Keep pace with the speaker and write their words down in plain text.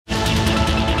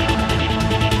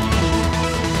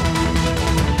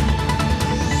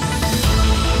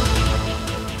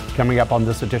Coming up on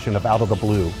this edition of Out of the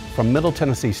Blue from Middle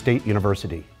Tennessee State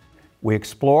University, we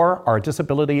explore our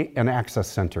Disability and Access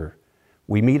Center.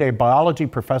 We meet a biology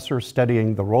professor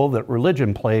studying the role that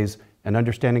religion plays in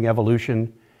understanding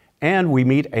evolution, and we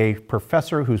meet a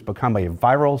professor who's become a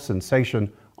viral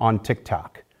sensation on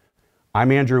TikTok.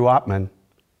 I'm Andrew Ottman,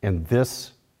 and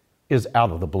this is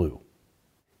Out of the Blue.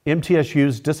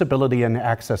 MTSU's Disability and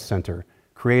Access Center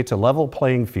creates a level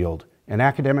playing field in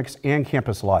academics and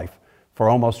campus life for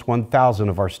almost 1,000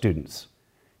 of our students.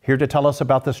 Here to tell us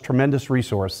about this tremendous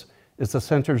resource is the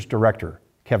center's director,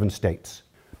 Kevin States.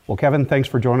 Well, Kevin, thanks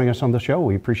for joining us on the show.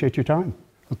 We appreciate your time.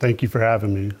 Well, thank you for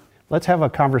having me. Let's have a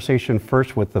conversation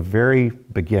first with the very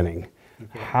beginning.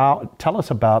 Okay. Tell us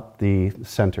about the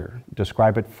center.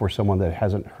 Describe it for someone that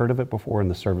hasn't heard of it before and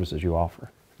the services you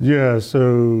offer. Yeah,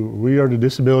 so we are the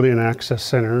Disability and Access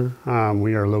Center.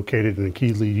 We are located in the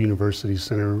Keeley University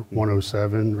Center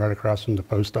 107, right across from the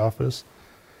post office.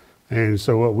 And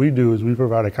so what we do is we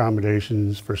provide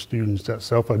accommodations for students that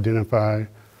self-identify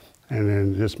and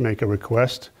then just make a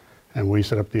request, and we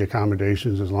set up the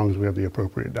accommodations as long as we have the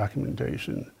appropriate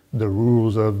documentation. The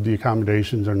rules of the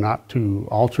accommodations are not to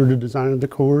alter the design of the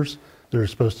course. They're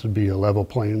supposed to be a level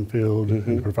playing field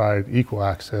and provide equal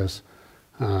access,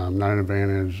 not an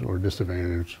advantage or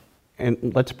disadvantage.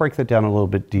 And let's break that down a little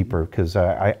bit deeper, because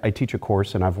I teach a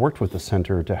course and I've worked with the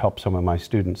center to help some of my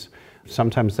students.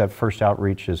 Sometimes that first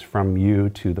outreach is from you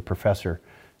to the professor,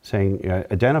 saying,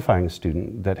 identifying a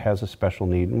student that has a special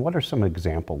need. And what are some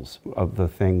examples of the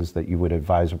things that you would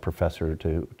advise a professor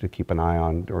to keep an eye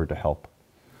on or to help?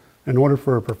 In order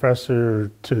for a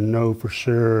professor to know for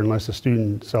sure, unless the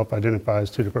student self-identifies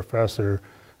to the professor,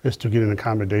 is to get an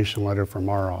accommodation letter from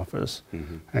our office.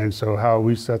 And so how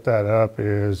we set that up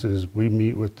is we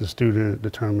meet with the student,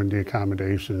 determine the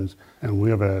accommodations, and we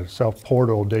have a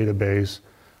self-portal database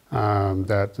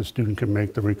that the student can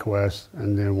make the request,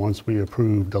 and then once we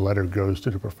approve, the letter goes to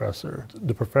the professor.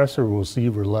 The professor will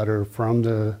receive a letter from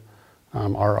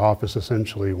our office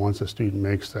essentially once the student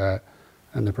makes that,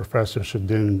 and the professor should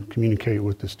then communicate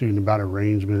with the student about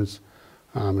arrangements.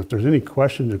 If there's any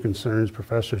questions or concerns,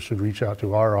 professors should reach out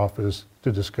to our office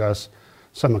to discuss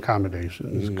some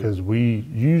accommodations, because we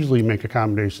usually make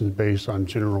accommodations based on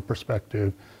general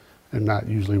perspective and not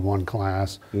usually one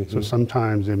class. So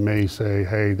sometimes it may say,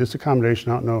 hey, this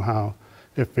accommodation, I don't know how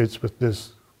it fits with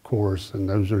this course, and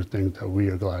those are things that we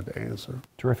are glad to answer.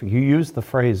 Terrific. You use the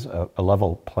phrase a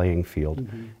level playing field,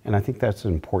 and I think that's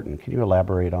important. Can you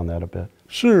elaborate on that a bit?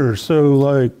 Sure. So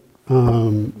like,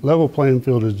 level playing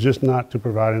field is just not to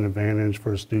provide an advantage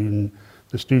for a student.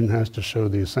 The student has to show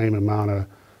the same amount of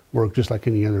work just like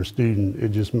any other student. It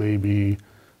just may be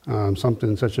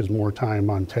something such as more time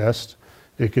on tests.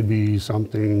 It could be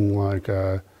something like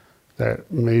that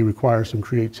may require some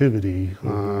creativity.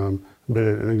 But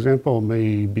an example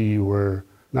may be where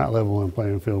not level and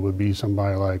playing field would be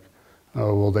somebody like,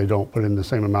 oh, well, they don't put in the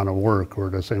same amount of work or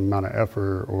the same amount of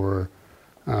effort, or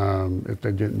if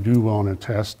they didn't do well on a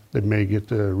test, they may get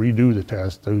to redo the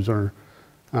test. Those are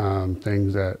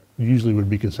things that usually would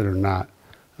be considered not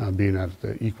being at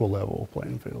the equal level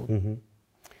playing field.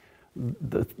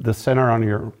 The center on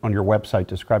your website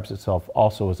describes itself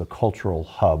also as a cultural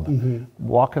hub.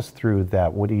 Walk us through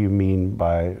that. What do you mean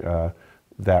by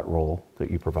that role that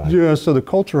you provide? Yeah, so the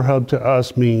culture hub to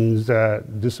us means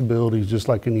that disability is just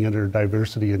like any other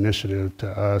diversity initiative to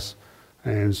us.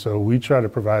 And so we try to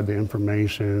provide the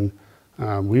information.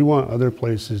 We want other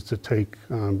places to take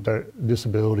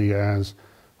disability as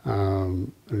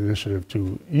an initiative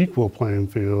to equal playing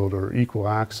field or equal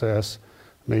access,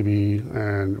 maybe,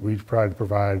 and we try to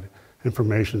provide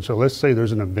information. So let's say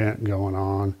there's an event going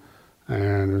on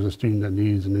and there's a student that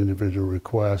needs an individual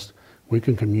request. We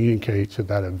can communicate to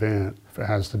that event if it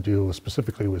has to deal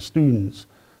specifically with students.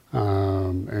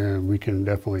 And we can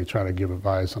definitely try to give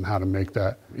advice on how to make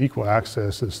that equal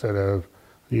access instead of,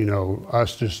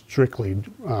 us just strictly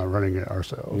running it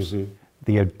ourselves.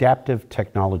 The Adaptive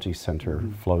Technology Center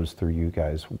flows through you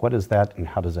guys. What is that and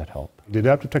how does that help? The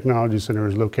Adaptive Technology Center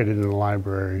is located in the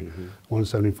library,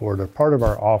 174. They're part of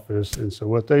our office, and so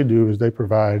what they do is they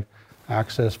provide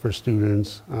access for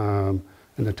students in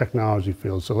the technology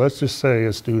field. So let's just say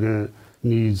a student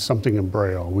needs something in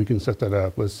Braille. We can set that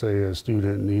up. Let's say a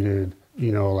student needed,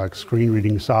 like screen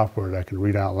reading software that can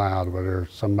read out loud, whether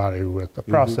somebody with the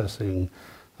processing,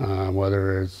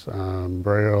 whether it's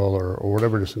Braille or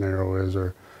whatever the scenario is,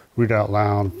 or read out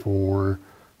loud for,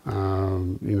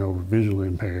 visually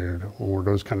impaired or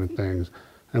those kind of things.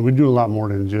 And we do a lot more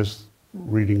than just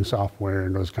reading software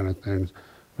and those kind of things.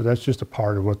 But that's just a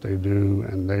part of what they do,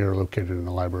 and they are located in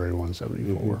the Library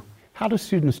 174. How do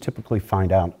students typically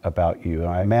find out about you?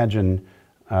 I imagine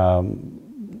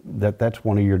that's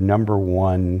one of your number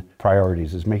one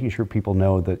priorities, is making sure people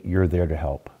know that you're there to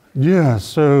help? Yeah,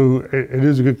 so it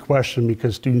is a good question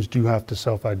because students do have to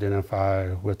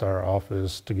self-identify with our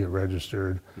office to get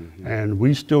registered. And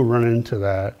we still run into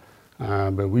that,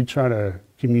 but we try to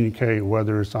communicate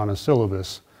whether it's on a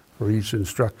syllabus for each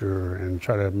instructor and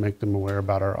try to make them aware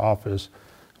about our office.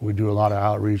 We do a lot of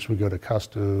outreach. We go to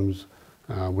customs.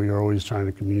 We are always trying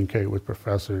to communicate with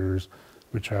professors.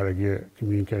 We try to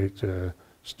communicate to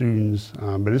students,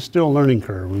 but it's still a learning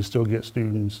curve. We still get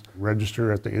students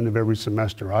register at the end of every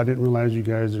semester. I didn't realize you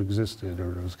guys existed,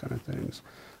 or those kind of things.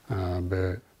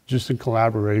 But just in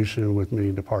collaboration with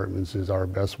many departments is our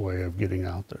best way of getting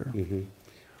out there.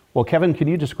 Well, Kevin, can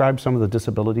you describe some of the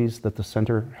disabilities that the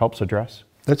center helps address?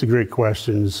 That's a great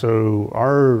question. So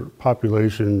our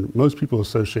population, most people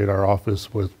associate our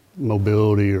office with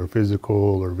mobility or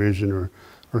physical or vision or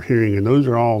hearing, and those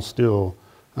are all still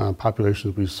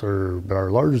populations we serve, but our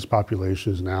largest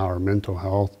populations now are mental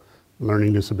health,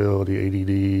 learning disability,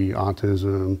 ADD,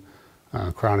 autism,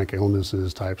 chronic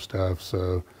illnesses type stuff.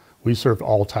 So we serve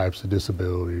all types of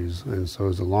disabilities, and so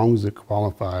as long as it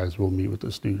qualifies, we'll meet with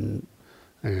the student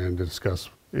and discuss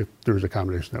if there's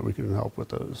accommodation that we can help with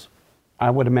those. I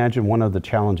would imagine one of the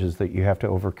challenges that you have to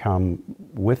overcome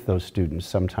with those students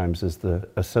sometimes is the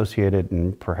associated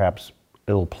and perhaps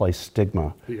ill-placed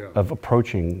stigma of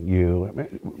approaching you. I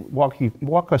mean,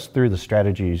 walk us through the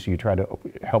strategies you try to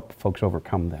help folks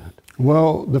overcome that.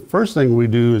 Well, the first thing we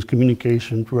do is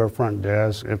communication through our front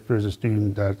desk. If there's a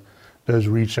student that does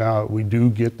reach out, we do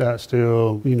get that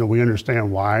still. You know, we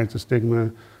understand why it's a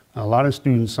stigma. A lot of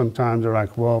students sometimes are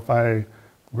like, well, if I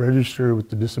register with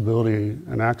the Disability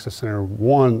and Access Center,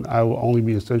 one, I will only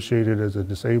be associated as a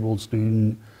disabled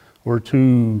student, or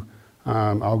two,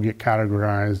 I'll get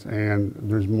categorized and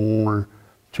there's more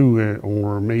to it,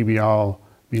 or maybe I'll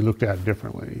be looked at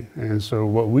differently. And so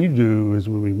what we do is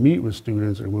when we meet with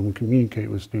students and when we communicate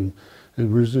with students, is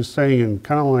we're just saying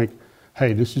kind of like,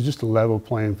 hey, this is just a level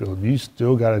playing field. You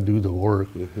still got to do the work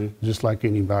just like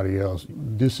anybody else.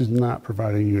 This is not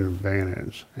providing you an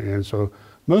advantage. And so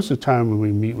most of the time when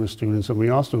we meet with students, and we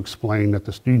also explain that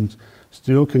the students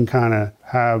still can kind of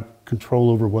have control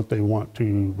over what they want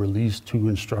to release to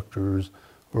instructors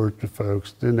or to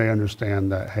folks, then they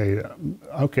understand that, hey,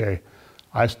 okay,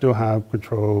 I still have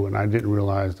control and I didn't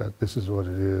realize that this is what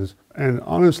it is. And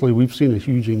honestly, we've seen a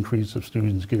huge increase of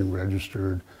students getting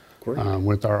registered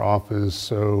with our office.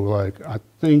 So like, I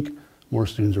think more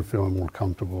students are feeling more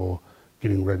comfortable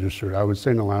getting registered. I would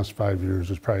say in the last 5 years,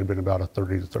 there's probably been about a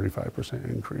 30 to 35%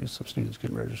 increase of students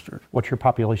getting registered. What's your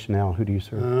population now? Who do you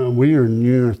serve? We are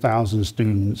near 1,000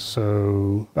 students.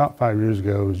 So about 5 years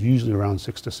ago, it was usually around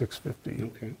 6 to 650.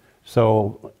 Okay.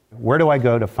 So where do I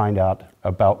go to find out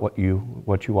about what you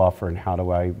offer, and how do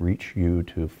I reach you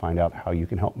to find out how you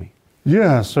can help me?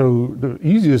 Yeah, so the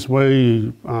easiest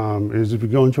way is if you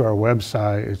go into our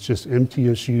website, it's just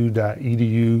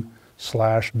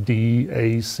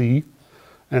mtsu.edu/DAC.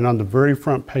 And on the very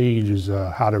front page is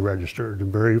how to register, the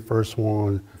very first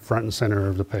one, front and center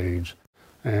of the page.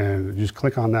 And just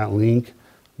click on that link.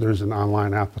 There's an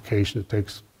online application that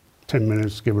takes 10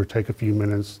 minutes, give or take a few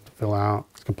minutes to fill out.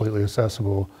 It's completely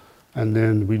accessible. And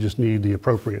then we just need the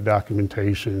appropriate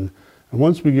documentation. And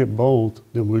once we get both,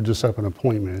 then we just set up an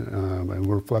appointment. And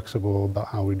we're flexible about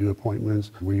how we do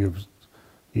appointments. We have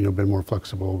been more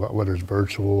flexible about whether it's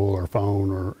virtual or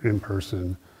phone or in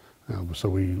person. So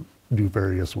we do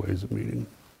various ways of meeting.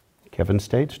 Kevin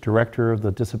States, Director of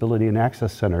the Disability and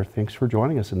Access Center, thanks for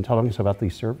joining us and telling us about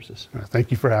these services. Thank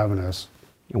you for having us.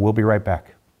 And we'll be right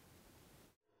back.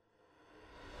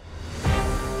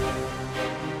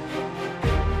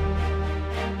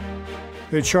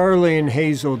 The Charlie and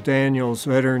Hazel Daniels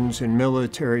Veterans and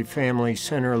Military Family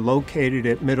Center, located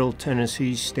at Middle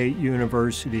Tennessee State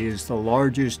University, is the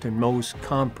largest and most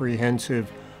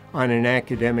comprehensive on an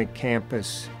academic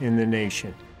campus in the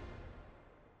nation.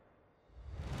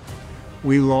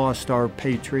 We lost our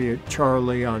patriot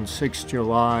Charlie on 6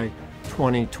 July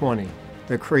 2020.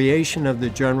 The creation of the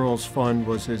General's Fund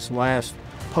was his last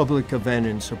public event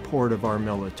in support of our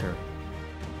military.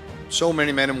 So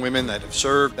many men and women that have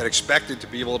served that expected to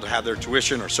be able to have their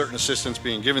tuition or certain assistance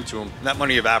being given to them, and that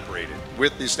money evaporated.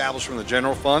 With the establishment of the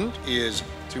General Fund is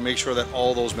to make sure that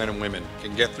all those men and women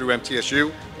can get through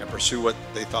MTSU and pursue what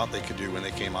they thought they could do when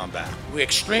they came on back. We're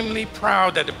extremely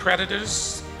proud that the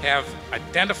Predators have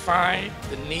identified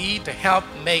the need to help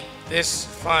make this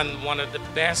fund one of the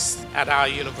best at our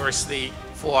university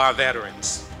for our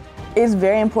veterans. It's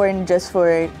very important just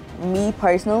for me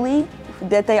personally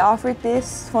that they offered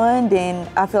this fund, and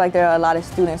I feel like there are a lot of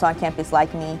students on campus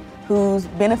like me whose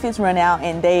benefits run out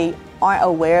and they aren't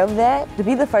aware of that. To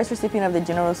be the first recipient of the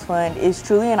Generals Fund is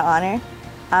truly an honor.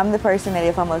 I'm the person that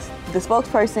if I'm the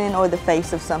spokesperson or the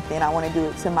face of something, I want to do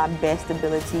it to my best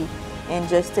ability and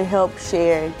just to help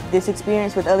share this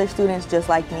experience with other students just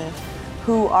like me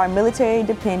who are military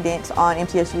dependent on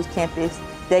MTSU's campus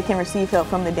that can receive help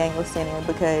from the Daniels Center,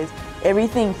 because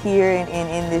everything here and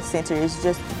in this center is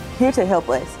just here to help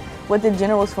us. What the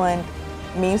Generals Fund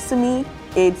means to me,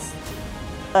 it's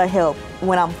a help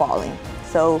when I'm falling.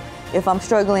 So if I'm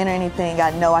struggling or anything,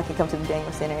 I know I can come to the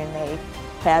Daniels Center and they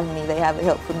have me, they have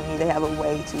help for me, they have a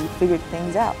way to figure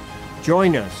things out.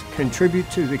 Join us, contribute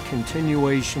to the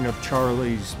continuation of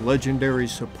Charlie's legendary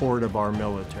support of our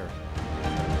military.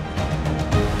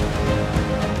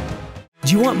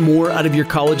 Do you want more out of your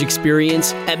college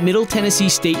experience? At Middle Tennessee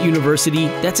State University,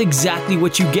 that's exactly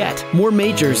what you get. More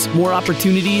majors, more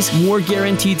opportunities, more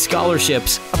guaranteed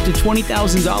scholarships, up to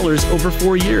 $20,000 over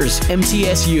 4 years.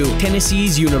 MTSU,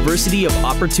 Tennessee's University of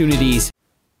Opportunities.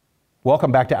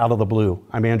 Welcome back to Out of the Blue.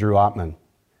 I'm Andrew Ottman.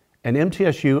 An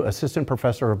MTSU assistant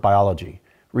professor of biology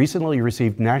recently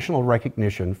received national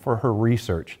recognition for her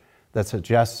research that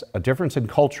suggests a difference in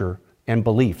culture and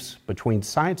beliefs between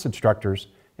science instructors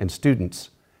and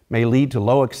students may lead to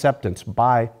low acceptance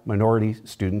by minority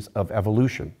students of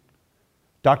evolution.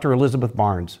 Dr. Elizabeth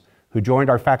Barnes, who joined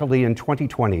our faculty in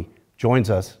 2020, joins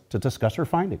us to discuss her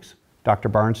findings. Dr.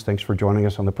 Barnes, thanks for joining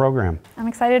us on the program. I'm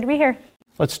excited to be here.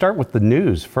 Let's start with the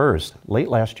news first. Late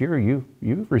last year, you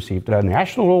received a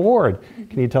national award.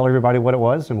 Can you tell everybody what it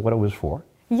was and what it was for?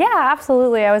 Yeah,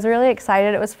 absolutely. I was really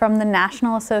excited. It was from the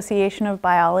National Association of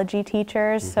Biology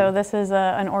Teachers. So this is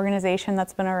an organization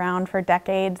that's been around for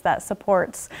decades that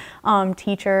supports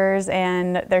teachers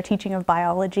and their teaching of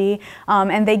biology.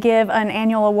 And they give an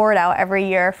annual award out every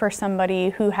year for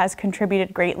somebody who has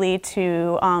contributed greatly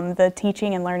to the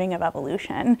teaching and learning of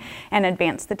evolution and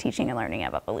advanced the teaching and learning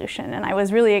of evolution. And I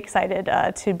was really excited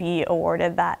to be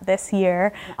awarded that this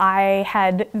year. I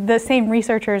had the same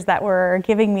researchers that were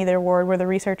giving me the award were the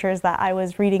researchers that I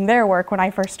was reading their work when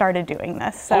I first started doing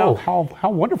this. So, how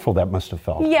wonderful that must have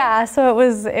felt. Yeah, so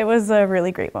it was a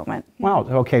really great moment. Wow,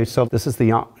 okay, so this is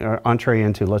the entree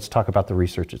into, let's talk about the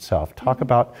research itself. Talk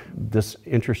about this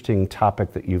interesting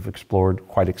topic that you've explored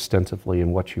quite extensively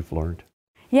and what you've learned.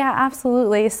 Yeah,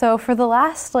 absolutely. So for the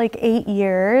last 8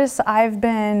 years, I've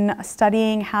been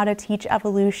studying how to teach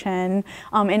evolution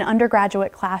in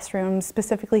undergraduate classrooms,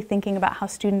 specifically thinking about how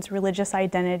students' religious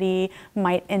identity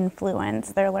might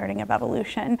influence their learning of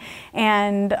evolution.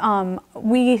 And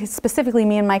we, specifically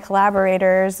me and my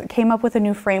collaborators, came up with a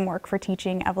new framework for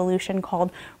teaching evolution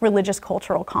called religious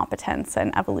cultural competence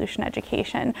and evolution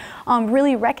education,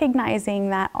 really recognizing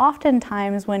that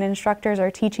oftentimes when instructors are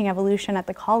teaching evolution at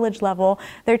the college level,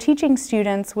 they're teaching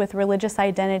students with religious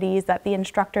identities that the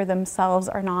instructor themselves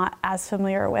are not as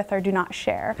familiar with or do not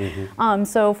share.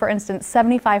 So for instance,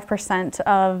 75%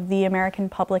 of the American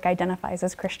public identifies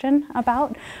as Christian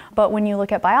but when you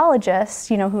look at biologists,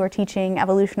 who are teaching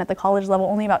evolution at the college level,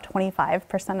 only about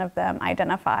 25% of them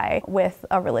identify with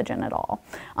a religion at all.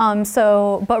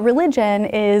 But religion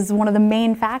is one of the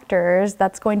main factors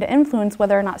that's going to influence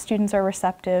whether or not students are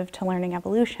receptive to learning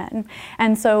evolution.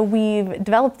 And so we've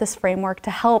developed this framework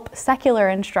to help secular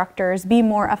instructors be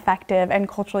more effective and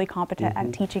culturally competent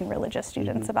at teaching religious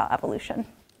students about evolution.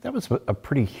 That was a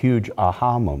pretty huge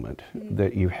aha moment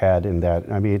that you had in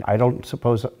that. I mean, I don't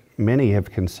suppose many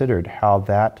have considered how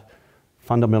that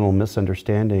fundamental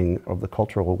misunderstanding of the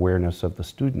cultural awareness of the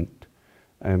student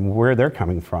and where they're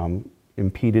coming from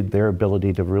impeded their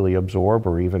ability to really absorb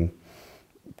or even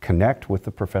connect with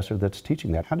the professor that's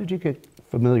teaching that. How did you get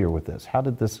familiar with this? How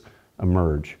did this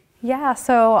emerge? Yeah,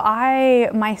 so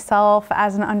I myself,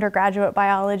 as an undergraduate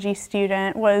biology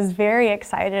student, was very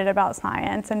excited about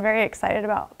science and very excited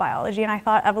about biology, and I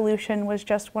thought evolution was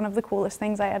just one of the coolest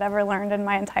things I had ever learned in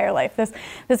my entire life.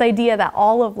 This idea that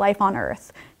all of life on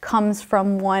Earth comes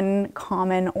from one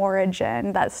common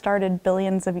origin that started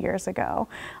billions of years ago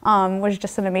was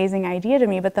just an amazing idea to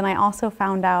me. But then I also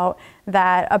found out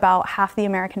that about half the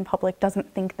American public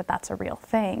doesn't think that that's a real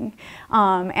thing.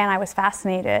 And I was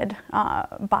fascinated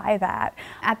by that.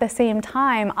 At the same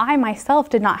time, I myself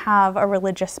did not have a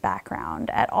religious background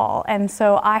at all. And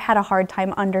so I had a hard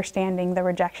time understanding the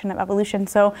rejection of evolution.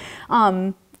 So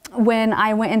when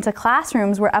I went into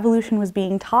classrooms where evolution was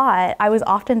being taught, I was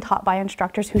often taught by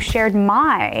instructors who shared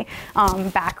my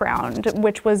background,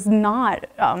 which was not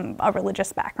a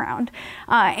religious background.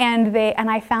 And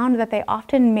I found that they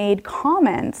often made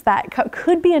comments that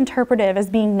could be interpreted as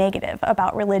being negative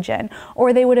about religion,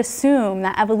 or they would assume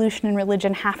that evolution and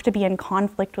religion have to be in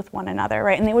conflict with one another,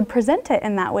 right? And they would present it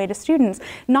in that way to students,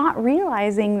 not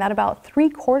realizing that about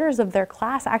 3/4 of their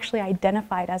class actually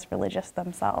identified as religious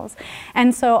themselves.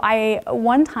 And so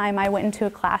one time I went into a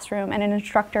classroom and an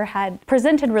instructor had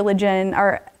presented religion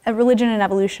and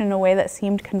evolution in a way that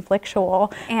seemed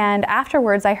conflictual. And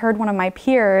afterwards I heard one of my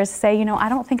peers say, I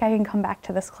don't think I can come back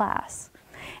to this class.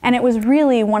 And it was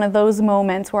really one of those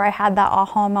moments where I had that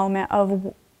aha moment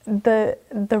of the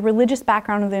religious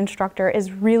background of the instructor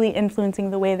is really influencing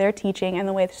the way they're teaching and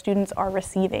the way the students are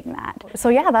receiving that. So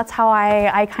yeah, that's how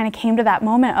I kind of came to that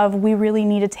moment of we really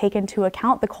need to take into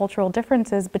account the cultural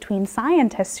differences between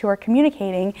scientists who are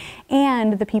communicating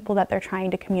and the people that they're trying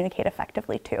to communicate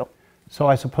effectively to. So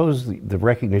I suppose the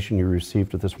recognition you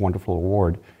received with this wonderful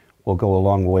award will go a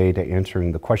long way to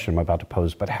answering the question I'm about to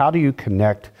pose, but how do you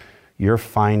connect your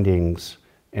findings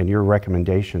and your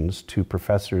recommendations to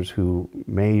professors who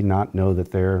may not know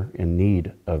that they're in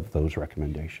need of those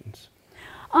recommendations?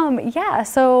 Yeah,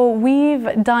 so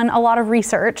we've done a lot of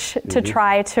research to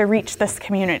try to reach this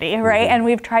community, right? And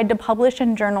we've tried to publish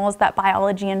in journals that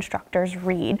biology instructors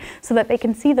read so that they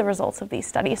can see the results of these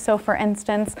studies. So for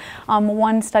instance,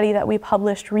 one study that we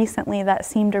published recently that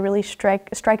seemed to really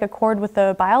strike a chord with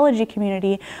the biology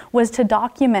community was to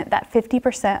document that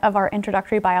 50% of our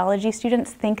introductory biology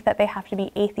students think that they have to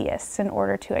be atheists in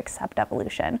order to accept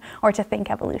evolution or to think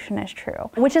evolution is true,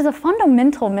 which is a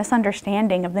fundamental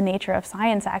misunderstanding of the nature of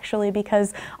science, actually,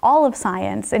 because all of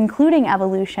science, including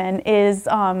evolution, is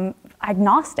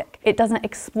agnostic. It doesn't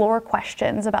explore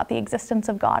questions about the existence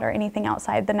of God or anything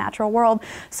outside the natural world.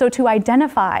 So to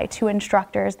identify to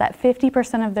instructors that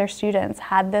 50% of their students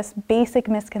had this basic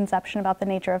misconception about the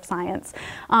nature of science,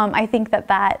 I think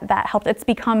that helped. It's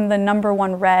become the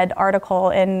 #1 read article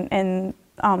in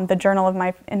the journal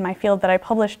in my field that I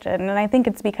published in, and I think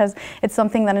it's because it's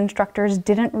something that instructors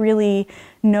didn't really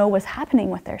know was happening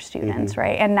with their students,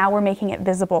 right? And now we're making it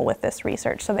visible with this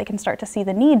research so they can start to see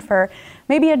the need for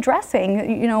maybe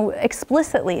addressing,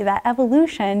 explicitly that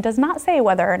evolution does not say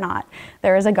whether or not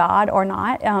there is a God or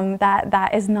not. That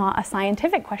is not a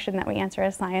scientific question that we answer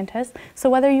as scientists. So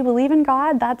whether you believe in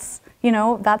God, that's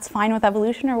fine with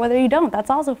evolution, or whether you don't,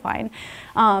 that's also fine.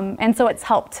 And so it's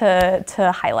helped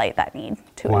to highlight that need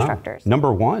to instructors.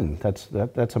 #1,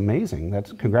 that's amazing.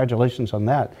 Congratulations on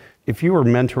that. If you were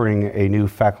mentoring a new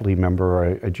faculty member or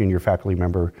a junior faculty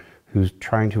member who's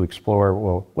trying to explore,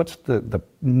 well, what's the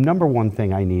 #1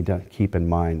 thing I need to keep in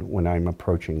mind when I'm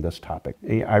approaching this topic?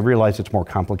 I realize it's more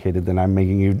complicated than I'm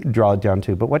making you draw it down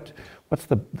to, but what's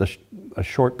a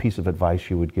short piece of advice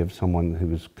you would give someone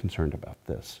who's concerned about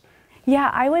this?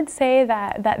 Yeah, I would say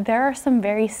that there are some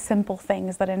very simple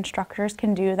things that instructors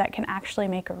can do that can actually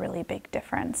make a really big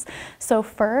difference. So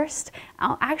first,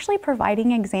 actually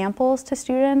providing examples to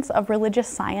students of religious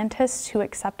scientists who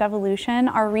accept evolution.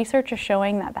 Our research is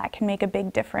showing that can make a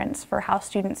big difference for how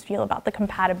students feel about the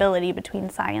compatibility between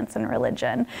science and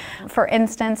religion. For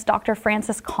instance, Dr.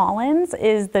 Francis Collins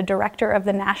is the director of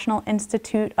the National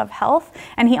Institute of Health,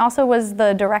 and he also was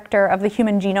the director of the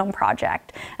Human Genome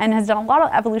Project and has done a lot of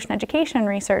evolution education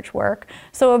research work,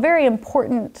 so a very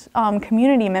important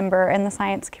community member in the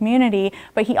science community,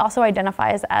 but he also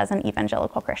identifies as an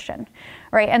evangelical Christian,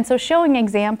 right? And so showing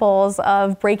examples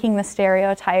of breaking the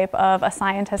stereotype of a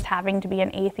scientist having to be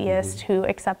an atheist who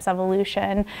accepts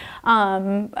evolution,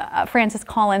 Francis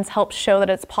Collins helps show that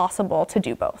it's possible to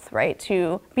do both, right?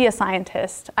 To be a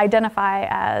scientist, identify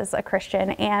as a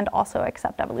Christian, and also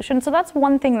accept evolution. So that's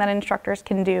one thing that instructors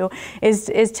can do is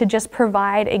to just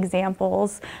provide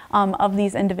examples of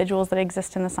these individuals that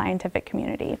exist in the scientific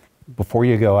community. Before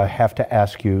you go, I have to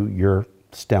ask you your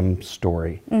STEM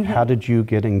story. How did you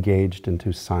get engaged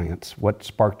into science? What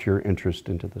sparked your interest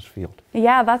into this field?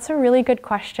 Yeah, that's a really good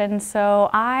question. So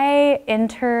I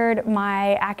entered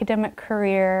my academic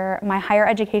career, my higher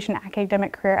education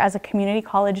academic career, as a community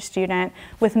college student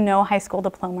with no high school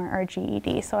diploma or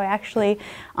GED. So I actually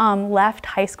left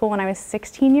high school when I was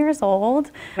 16 years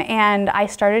old, and I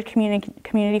started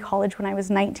community college when I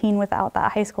was 19 without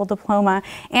that high school diploma.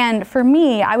 And for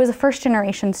me, I was a first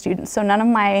generation student, so none of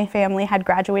my family had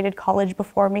graduated college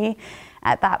before me.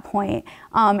 at that point.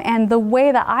 And the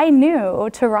way that I knew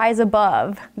to rise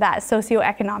above that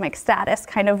socioeconomic status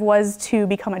kind of was to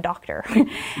become a doctor.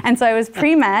 And so I was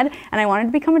pre-med and I wanted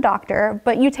to become a doctor,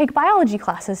 but you take biology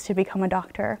classes to become a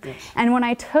doctor. Yes. And when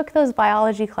I took those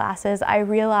biology classes, I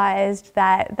realized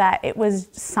that it was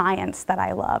science that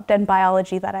I loved and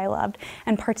biology that I loved,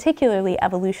 and particularly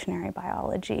evolutionary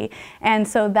biology. And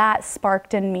so that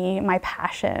sparked in me my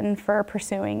passion for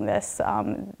pursuing this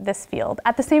field.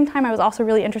 At the same time, I was also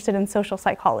really interested in social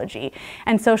psychology,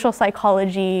 and social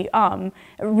psychology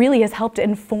really has helped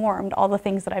inform all the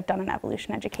things that I've done in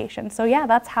evolution education. So yeah,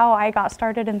 that's how I got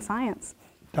started in science.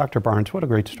 Dr. Barnes, what a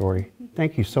great story.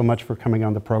 Thank you so much for coming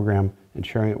on the program and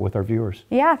sharing it with our viewers.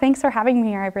 Yeah, thanks for having me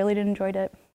here. I really enjoyed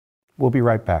it. We'll be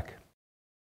right back.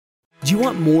 Do you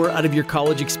want more out of your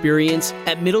college experience?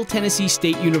 At Middle Tennessee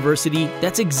State University,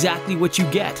 that's exactly what you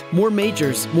get. More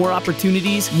majors, more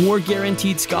opportunities, more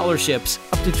guaranteed scholarships,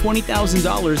 up to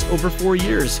 $20,000 over 4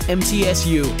 years.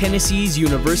 MTSU, Tennessee's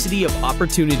University of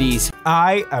Opportunities.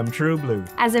 I am True Blue.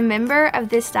 As a member of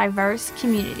this diverse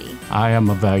community, I am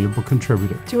a valuable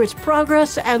contributor to its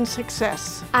progress and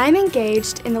success. I'm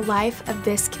engaged in the life of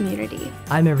this community.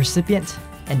 I'm a recipient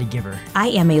and a giver. I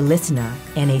am a listener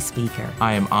and a speaker.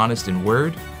 I am honest in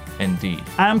word and deed.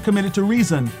 I am committed to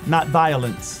reason, not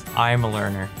violence. I am a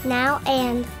learner. Now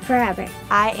and forever.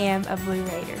 I am a Blue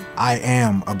Raider. I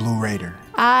am a Blue Raider.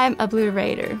 I'm a Blue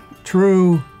Raider.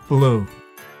 True Blue.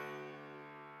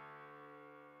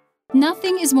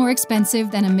 Nothing is more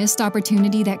expensive than a missed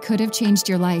opportunity that could have changed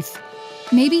your life.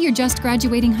 Maybe you're just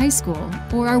graduating high school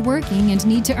or are working and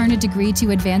need to earn a degree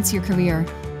to advance your career.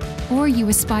 Or you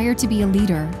aspire to be a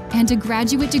leader, and a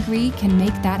graduate degree can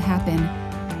make that happen.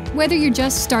 Whether you're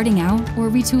just starting out or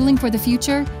retooling for the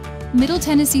future, Middle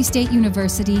Tennessee State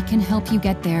University can help you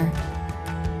get there.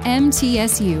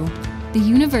 MTSU, the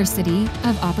University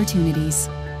of Opportunities.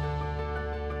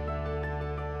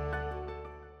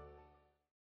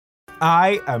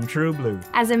 I am True Blue.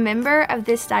 As a member of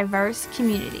this diverse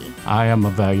community, I am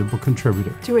a valuable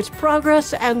contributor to its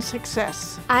progress and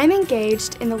success. I'm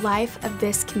engaged in the life of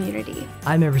this community.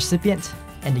 I'm a recipient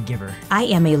and a giver. I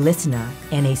am a listener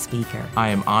and a speaker. I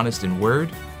am honest in word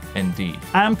and deed.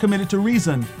 I am committed to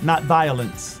reason, not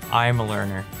violence. I am a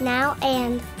learner. Now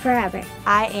and forever.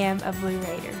 I am a Blue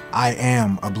Raider. I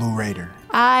am a Blue Raider.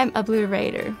 I'm a Blue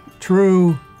Raider.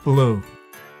 True Blue.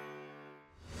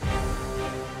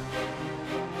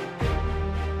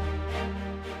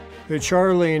 The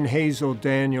Charlie and Hazel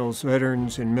Daniels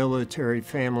Veterans and Military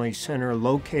Family Center,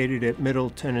 located at Middle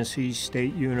Tennessee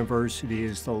State University,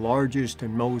 is the largest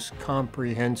and most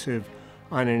comprehensive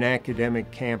on an academic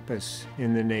campus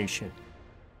in the nation.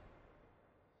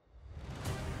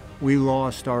 We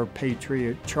lost our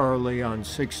patriot Charlie on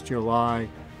 6 July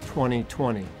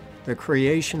 2020. The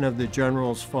creation of the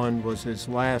Generals Fund was his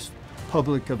last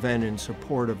public event in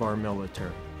support of our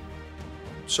military.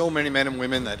 So many men and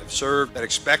women that have served that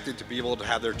expected to be able to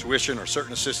have their tuition or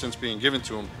certain assistance being given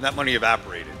to them, and that money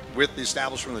evaporated. With the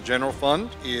establishment of the General Fund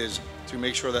is to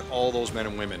make sure that all those men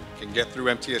and women can get through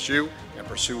MTSU and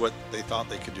pursue what they thought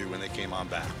they could do when they came on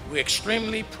back. We're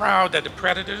extremely proud that the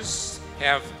Predators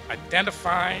have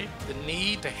identified the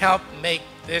need to help make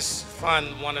this fund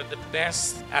one of the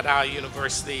best at our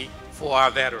university for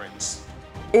our veterans.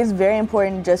 It's very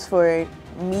important just for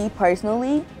me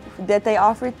personally that they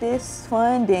offered this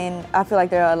fund, and I feel like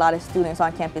there are a lot of students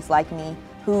on campus like me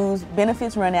whose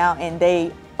benefits run out and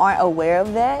they aren't aware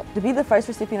of that. To be the first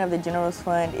recipient of the Generals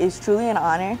Fund is truly an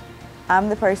honor. I'm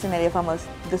the person that if I'm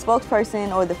the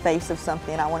spokesperson or the face of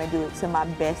something, I want to do it to my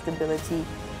best ability,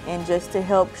 and just to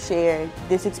help share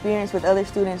this experience with other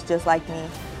students just like me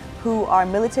who are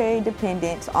military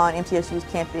dependents on MTSU's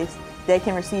campus that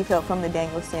can receive help from the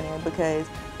Daniels Center, because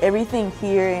everything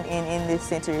here in this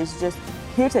center is just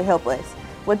here to help us.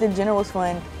 What the Generals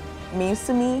Fund means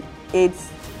to me,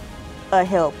 it's a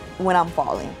help when I'm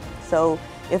falling. So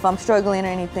if I'm struggling or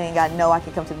anything, I know I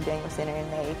can come to the Daniels Center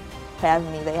and they have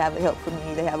me, they have a help for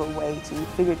me, they have a way to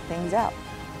figure things out.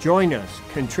 Join us,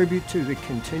 contribute to the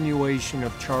continuation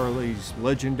of Charlie's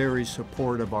legendary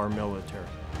support of our military.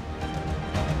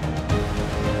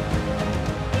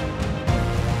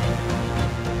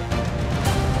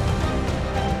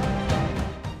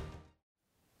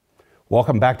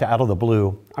 Welcome back to Out of the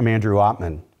Blue. I'm Andrew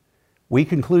Ottman. We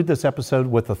conclude this episode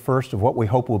with the first of what we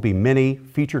hope will be many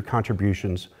featured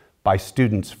contributions by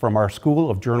students from our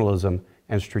School of Journalism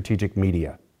and Strategic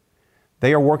Media.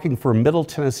 They are working for Middle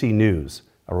Tennessee News,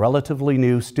 a relatively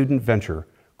new student venture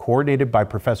coordinated by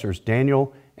Professors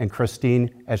Daniel and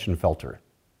Christine Eschenfelter.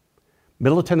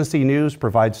 Middle Tennessee News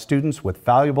provides students with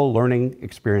valuable learning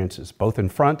experiences, both in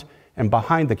front and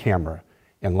behind the camera,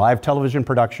 in live television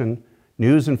production,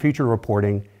 news and feature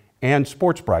reporting, and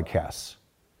sports broadcasts.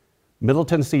 Middle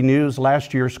Tennessee News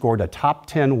last year scored a top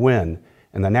 10 win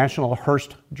in the National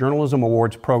Hearst Journalism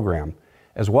Awards program,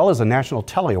 as well as a National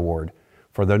Telly Award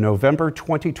for the November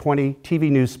 2020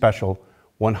 TV news special,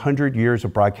 100 Years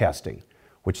of Broadcasting,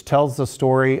 which tells the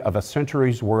story of a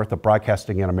century's worth of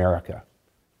broadcasting in America.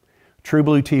 True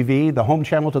Blue TV, the home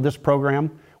channel to this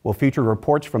program, will feature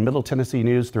reports from Middle Tennessee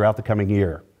News throughout the coming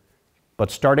year.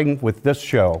 But starting with this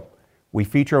show, we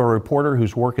feature a reporter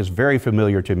whose work is very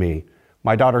familiar to me,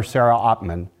 my daughter Sarah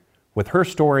Oppmann, with her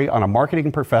story on a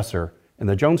marketing professor in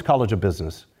the Jones College of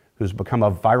Business who's become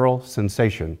a viral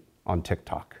sensation on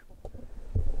TikTok.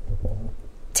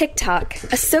 TikTok,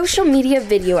 a social media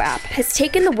video app, has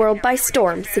taken the world by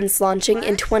storm since launching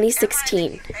in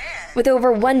 2016. With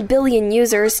over 1 billion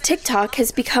users, TikTok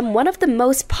has become one of the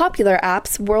most popular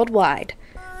apps worldwide.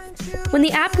 When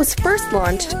the app was first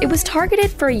launched, it was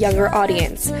targeted for a younger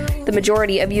audience. The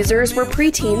majority of users were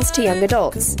preteens to young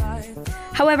adults.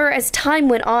 However, as time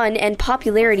went on and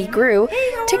popularity grew,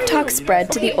 TikTok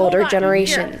spread to the older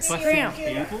generations.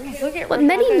 What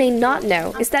many may not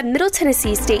know is that Middle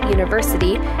Tennessee State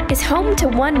University is home to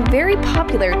one very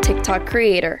popular TikTok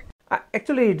creator.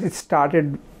 Actually, it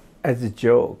started as a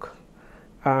joke.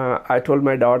 I told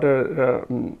my daughter,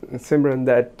 Simran,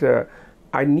 that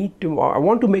I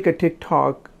want to make a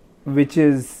TikTok which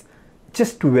is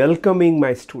just welcoming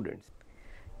my students.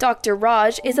 Dr.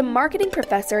 Raj is a marketing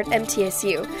professor at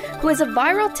MTSU who has a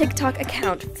viral TikTok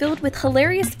account filled with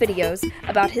hilarious videos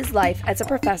about his life as a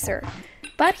professor.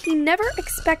 But he never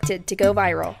expected to go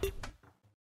viral.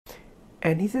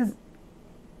 And he says,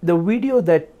 the video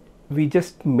that we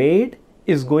just made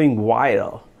is going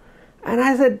viral. And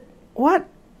I said, what?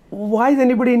 Why is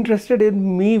anybody interested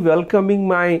in me welcoming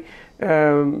my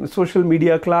social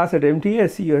media class at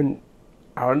MTSU? And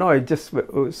I don't know, it just,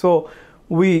 so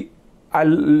we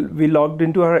looked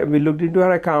into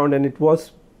her account, and it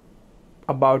was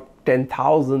about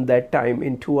 10,000 that time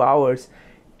in 2 hours,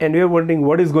 and we were wondering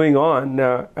what is going on.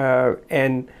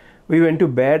 And we went to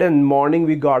bed, and morning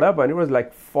we got up, and it was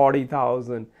like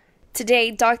 40,000.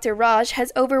 Today, Dr. Raj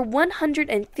has over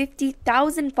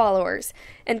 150,000 followers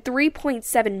and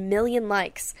 3.7 million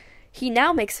likes. He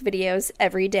now makes videos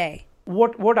every day.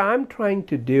 What I'm trying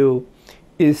to do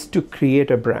is to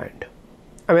create a brand.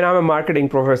 I mean, I'm a marketing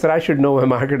professor. I should know my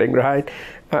marketing, right?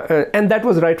 And that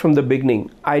was right from the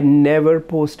beginning. I never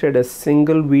posted a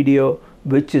single video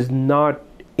which is not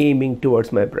aiming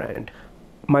towards my brand.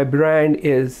 My brand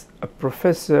is a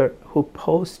professor who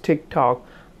posts TikTok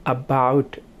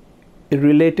about a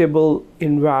relatable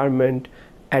environment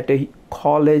at a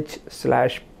college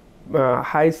 /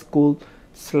 high school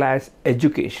 /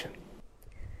 education.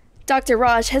 Dr.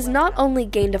 Raj has not only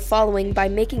gained a following by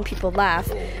making people laugh,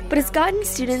 but has gotten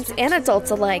students and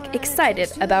adults alike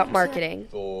excited about marketing.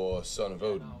 For Son of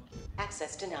Odin.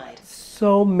 Access denied.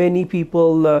 So many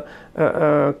people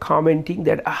commenting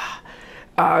that,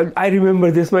 I remember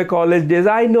this, my college days.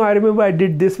 I remember I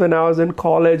did this when I was in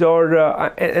college.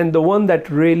 And the one that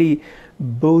really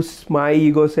boosts my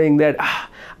ego, saying that,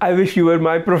 I wish you were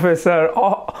my professor,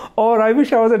 or I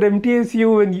wish I was at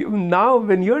MTSU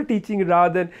when you're teaching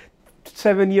rather than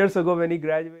 7 years ago when he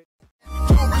graduated.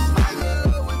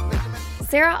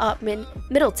 Sarah Oppmann,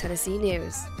 Middle Tennessee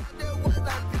News.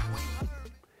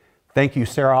 Thank you,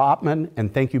 Sarah Oppmann,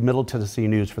 and thank you, Middle Tennessee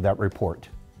News, for that report.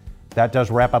 That does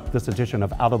wrap up this edition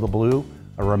of Out of the Blue.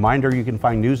 A reminder, you can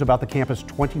find news about the campus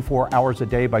 24 hours a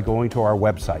day by going to our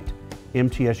website,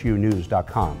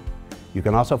 mtsunews.com. You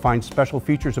can also find special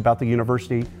features about the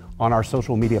university on our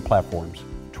social media platforms,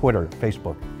 Twitter,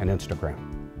 Facebook, and Instagram.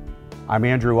 I'm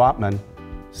Andrew Oppmann.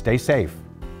 Stay safe,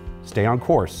 stay on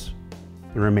course,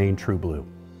 and remain true blue.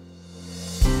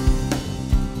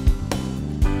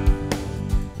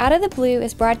 Out of the Blue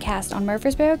is broadcast on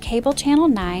Murfreesboro Cable Channel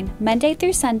 9, Monday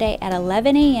through Sunday at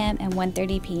 11 a.m. and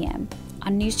 1:30 p.m.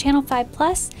 on News Channel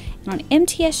 5+, and on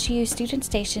MTSU student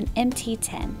station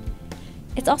MT10.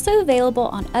 It's also available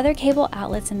on other cable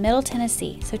outlets in Middle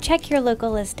Tennessee, so check your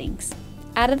local listings.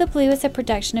 Out of the Blue is a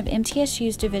production of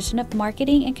MTSU's Division of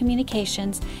Marketing and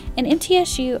Communications and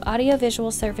MTSU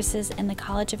Audiovisual Services and the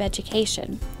College of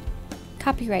Education.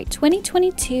 Copyright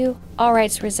 2022, all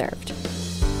rights reserved.